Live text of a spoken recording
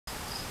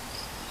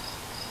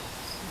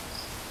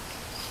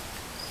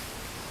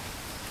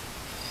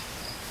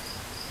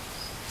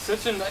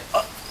Such a nice...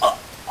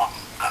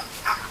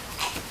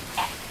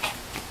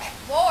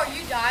 Whoa, are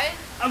you dying?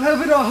 I'm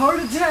having a heart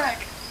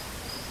attack!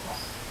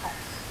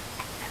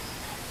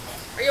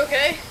 Are you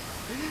okay?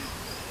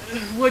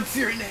 What's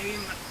your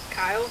name?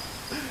 Kyle?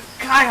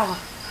 Kyle!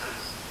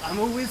 I'm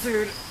a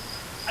wizard.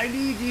 I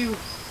need you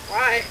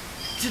Why?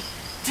 to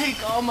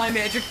take all my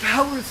magic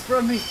powers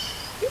from me.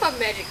 You have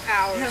magic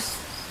powers. Yes.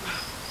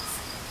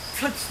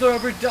 Touch the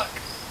rubber duck.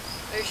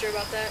 Are you sure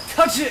about that?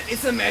 Touch it!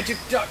 It's a magic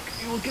duck.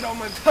 You will get all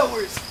my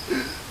powers.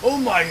 Oh,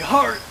 my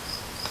heart.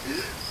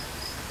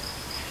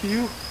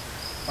 You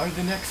are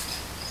the next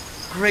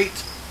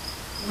great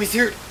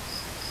wizard.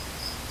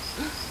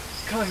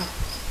 Kyle,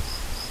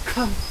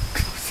 come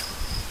closer.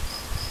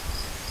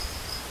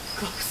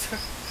 Closer.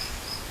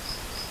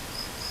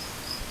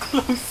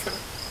 Closer.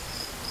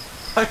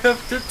 I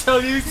have to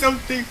tell you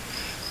something.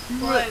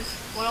 What?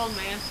 What, old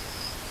man?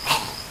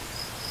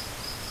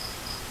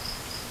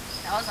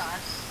 That was odd.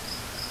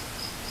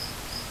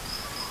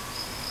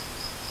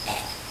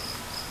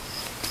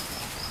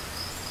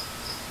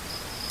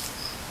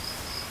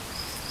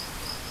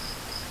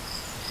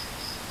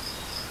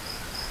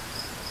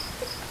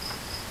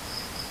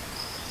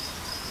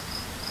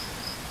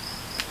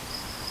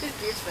 His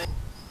beard's fake.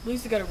 At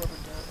least he got a rubber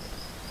duck.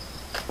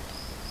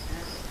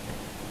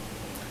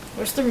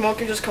 Wish the remote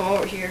could just come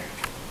over here.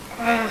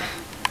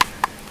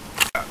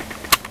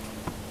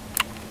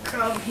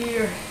 Come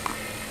here.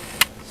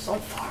 So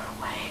far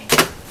away.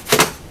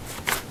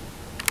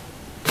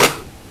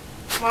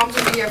 Mom's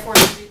in the airport.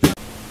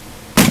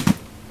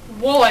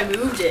 Whoa, I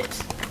moved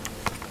it.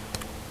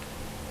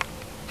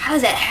 How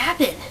does that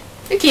happen?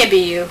 It can't be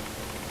you.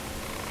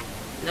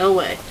 No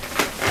way.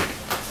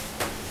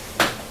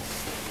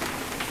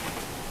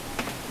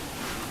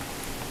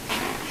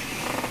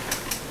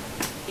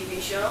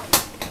 TV show?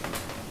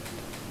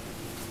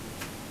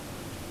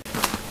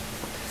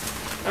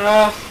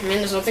 Man,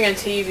 there's nothing on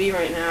TV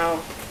right now.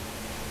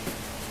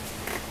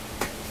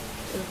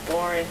 It's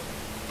boring.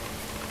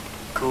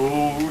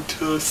 Go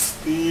to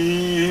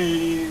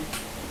sleep.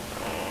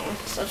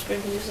 Such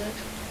good music.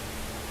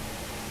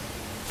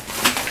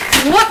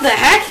 What the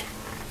heck?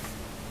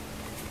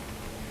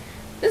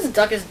 This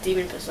duck is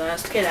demon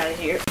possessed. Get out of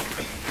here.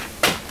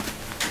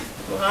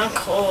 Well, I'm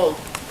cold.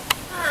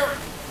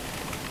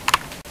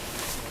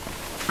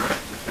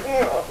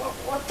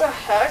 What the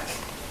heck?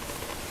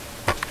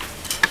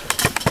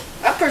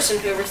 That person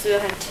who overthrew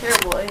that had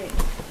terrible aim.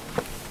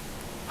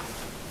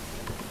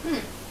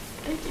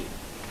 Thank you.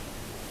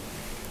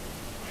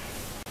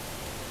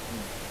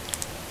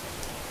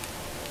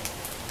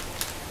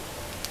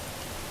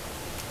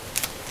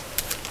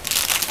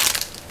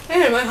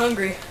 Man, am I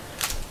hungry.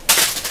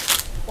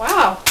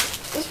 Wow,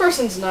 this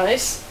person's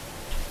nice.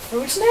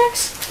 Fruit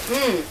snacks?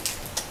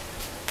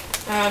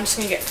 I'm just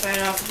gonna get fed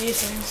off of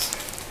these things.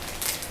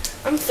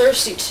 I'm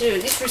thirsty too.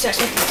 These fruit snacks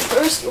make me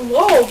thirsty.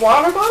 Whoa,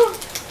 water bottle?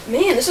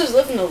 Man, this is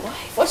living the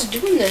life. What's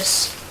doing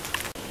this?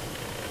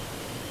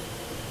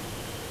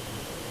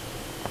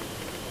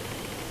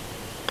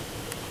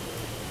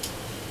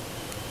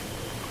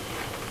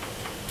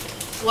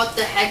 What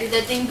the heck is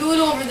that thing doing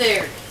over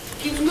there?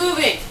 Keeps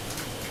moving.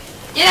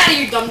 Get out of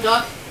here, dumb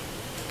duck.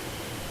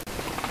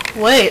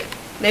 Wait,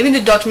 maybe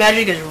the duck's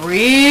magic is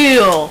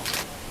real.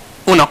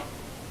 Oh no.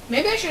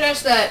 Maybe I should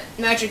ask that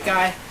magic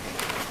guy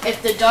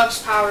if the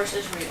duck's powers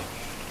is real.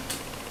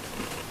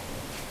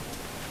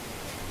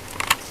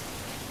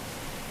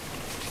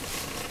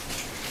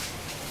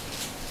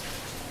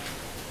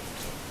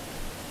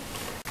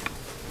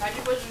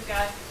 Magic wizard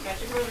guy.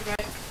 Magic wizard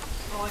guy.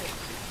 Oh wait.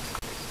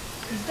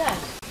 He's dead.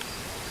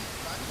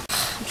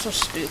 I'm so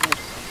stupid.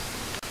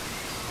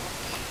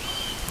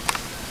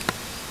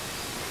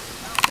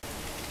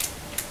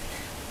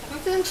 I'm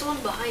feeling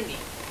someone behind me.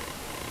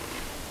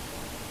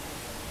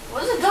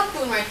 What is the duck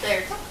doing right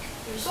there?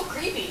 It was so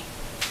creepy.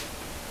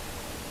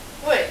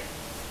 Wait.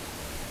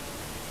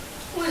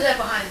 Who is that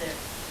behind there?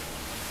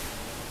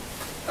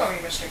 Go over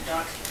here, Mr.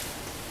 Duck.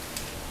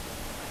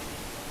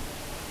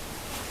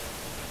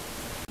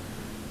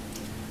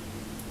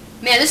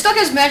 Man, this duck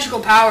has magical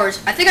powers.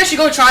 I think I should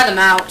go try them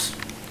out.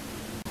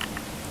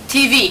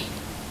 TV,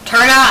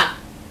 turn on.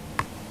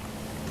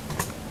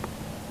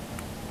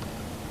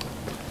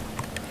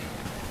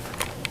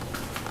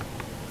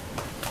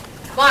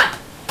 Come on,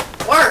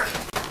 work.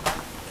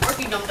 Work,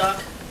 you dumb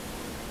duck.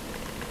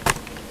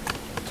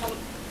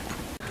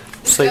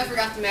 This guy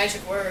forgot the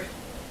magic word.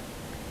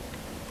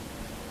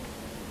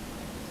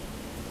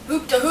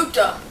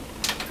 Hoopta-Hoopta.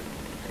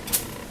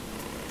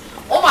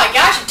 Oh my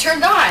gosh, it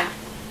turned on.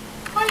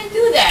 How do you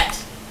do that?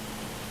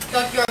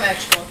 Duck, you're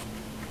magical.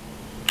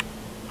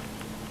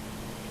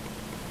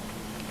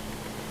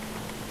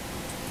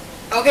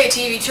 Okay,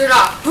 TV, turn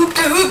off.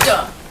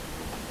 Hoopta-Hoopta.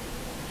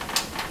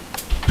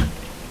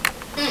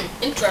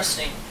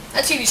 Interesting.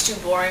 That TV's too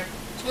boring.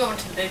 Let's move on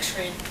to the big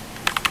screen.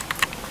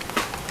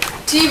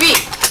 TV,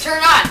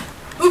 turn on.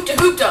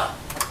 Hoopta-Hoopta.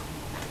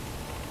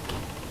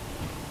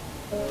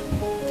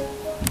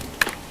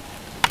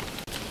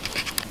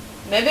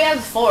 Maybe I have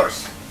the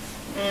force.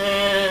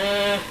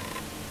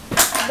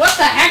 What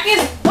the heck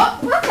is...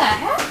 What the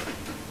heck?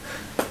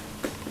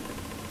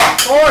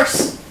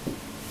 Force.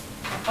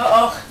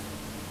 Uh-oh.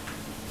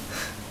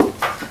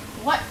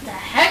 What the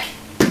heck?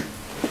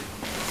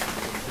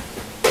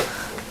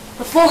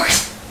 The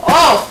force.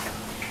 Oh!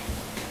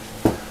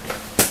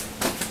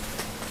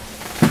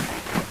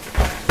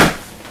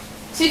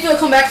 See if it'll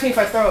come back to me if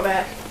I throw it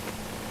back.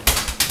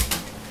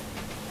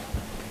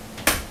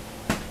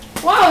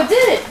 Wow, it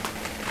did it!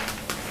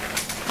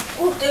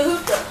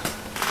 Hoopta-Hoopta.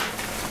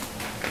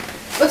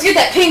 Let's get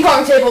that ping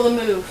pong table to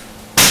move.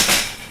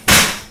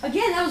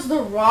 Again, that was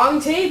the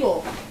wrong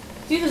table.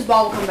 See if this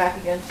ball will come back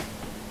again.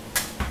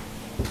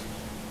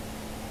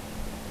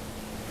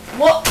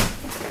 Well,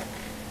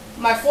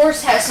 my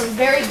force has some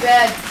very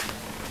bad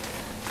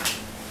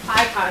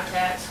eye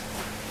contact.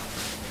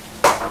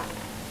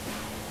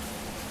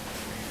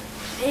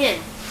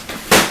 Man.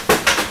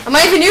 I'm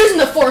not even using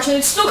the force and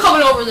it's still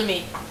coming over to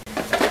me.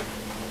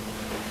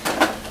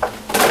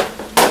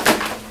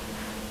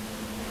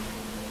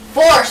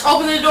 Force,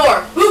 open the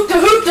door.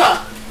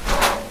 Hoopta-Hoopta.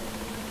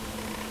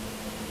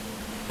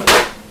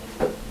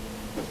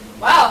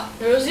 Wow,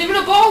 there was even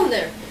a ball in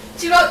there.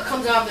 See what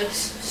comes out of this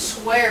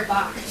square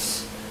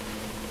box.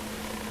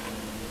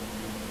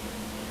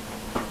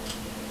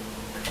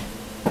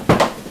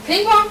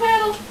 Ping pong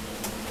paddle?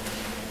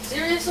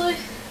 Seriously?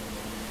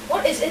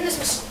 What is in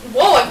this?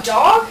 Whoa, a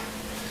dog?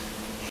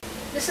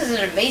 This is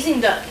an amazing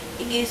duck.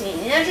 It gives me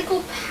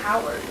magical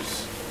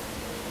powers.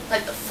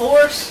 Like the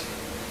force.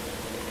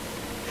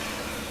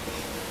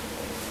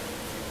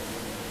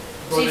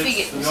 See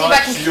if I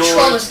can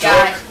control this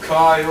guy. Duck,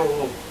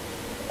 Kyle.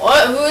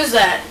 What? Who is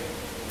that?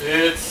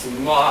 It's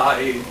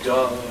my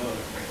duck.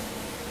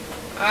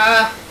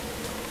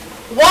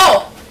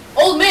 Whoa!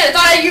 Old man, I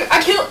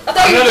thought you were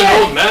I'm not dead.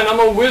 an old man, I'm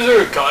a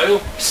wizard,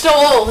 Kyle. Still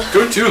old.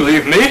 Don't you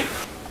leave me.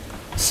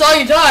 Saw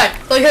you die.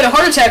 Thought you had a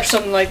heart attack or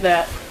something like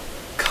that.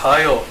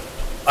 Kyle,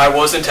 I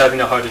wasn't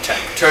having a heart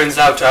attack. Turns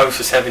out I was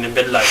just having a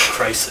midlife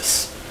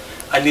crisis.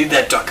 I need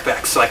that duck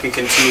back so I can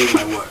continue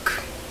my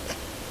work.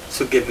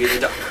 So give me the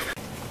duck.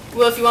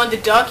 Well, if you want the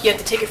duck, you have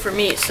to take it from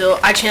me, so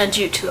I challenge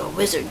you to a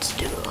wizard's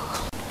duel.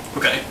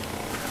 Okay.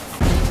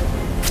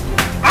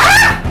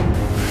 Ah!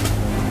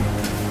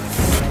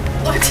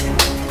 What?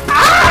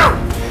 Ah!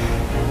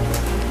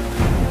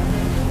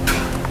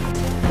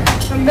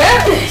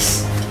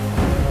 Madness!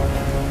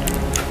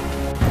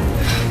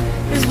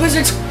 This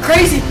wizard's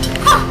crazy.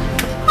 Ah!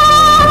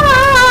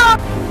 Ah!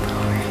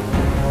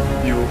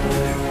 You'll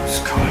lose,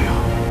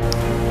 Kyle.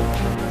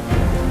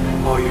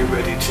 Are you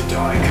ready to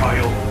die,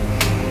 Kyle?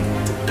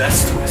 The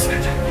best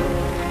wizard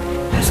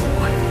has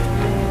won.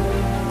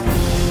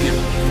 Give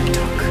me the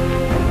duck.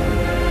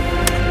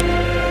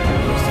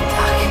 Here's the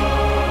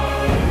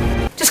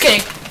duck. Just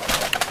kidding.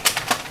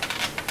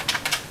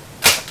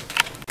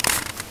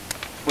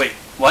 Wait,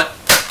 what?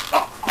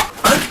 Oh,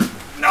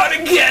 not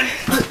again!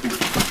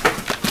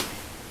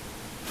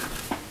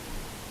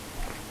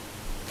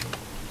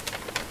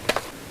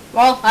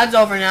 Well, that's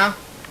over now.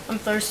 I'm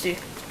thirsty.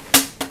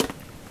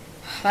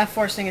 That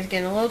force thing is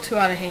getting a little too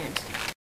out of hand.